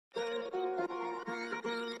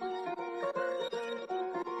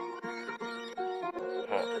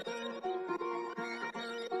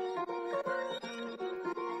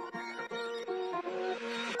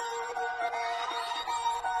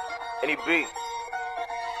M.D.B.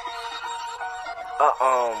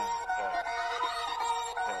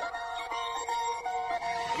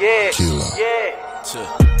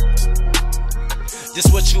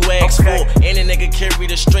 This what you asked for, and a nigga carry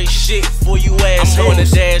the straight shit for you ass. I'm on the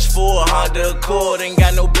dash for a Honda Accord, ain't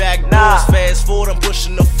got no back doors. Fast forward, I'm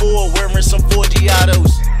pushing the 4, wearing some 4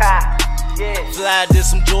 Giottos. Fly did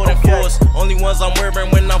some Jordan 4s, only ones I'm wearing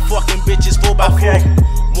when I'm fucking bitches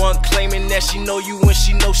 4x4. One claiming that she know you when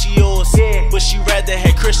she know she yours, but she rather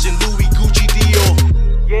had Christian, Louis, Gucci,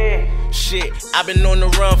 Dior. Shit, I been on the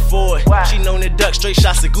run for it. She known to duck straight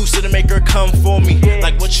shots of Goose to make her come for me.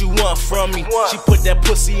 Like what you want from me. She put that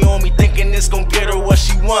pussy on me, thinking it's gon' get her what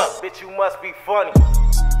she want. Bitch, you must be funny.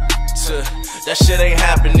 That shit ain't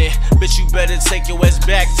happening. Bitch, you better take your ass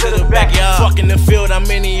back to the backyard. Fucking the field, I'm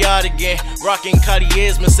in the yard again. Rockin'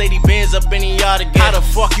 Cartiers, Mercedes-Benz up in the yard again. How the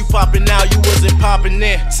fuck you poppin' out? You wasn't poppin'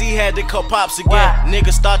 in. C had to call pops again.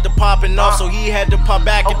 Niggas start to poppin' off, so he had to pop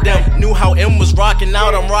back at them. Knew how M was rockin'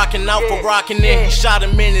 out, I'm rockin' out for rockin' in. He shot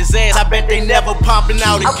him in his ass, I bet they never poppin'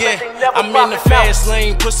 out again. I'm in the fast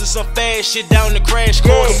lane, pushing some fast shit down the crash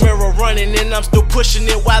course. Camaro running and I'm still pushing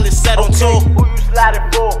it while it's set on tour. Who you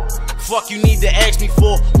sliding for? Fuck you need to ask me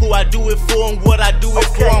for who I do it for and what I do it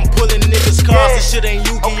for. I'm pulling niggas' cars, this shit ain't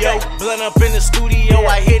Yu-Gi-Oh! Blunt up in the studio,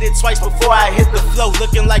 I hit it twice before I hit the flow,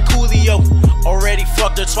 looking like Coolio. Already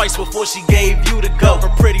fucked her twice before she gave you the go. Her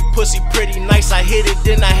pretty pussy pretty nice, I hit it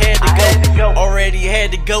then I had to go. Already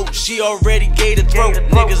had to go, she already gave the throat.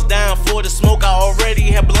 Niggas down for the smoke, I already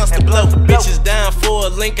had blunts to blow. Bitches down for a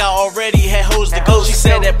link, I already had hoes to go. She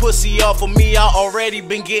said that pussy off of me, I already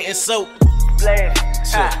been getting soaked.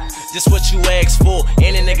 This what you asked for,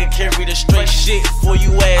 and a nigga carry the straight shit for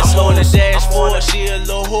you ass. On the dash for she a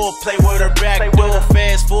little whore, play with her back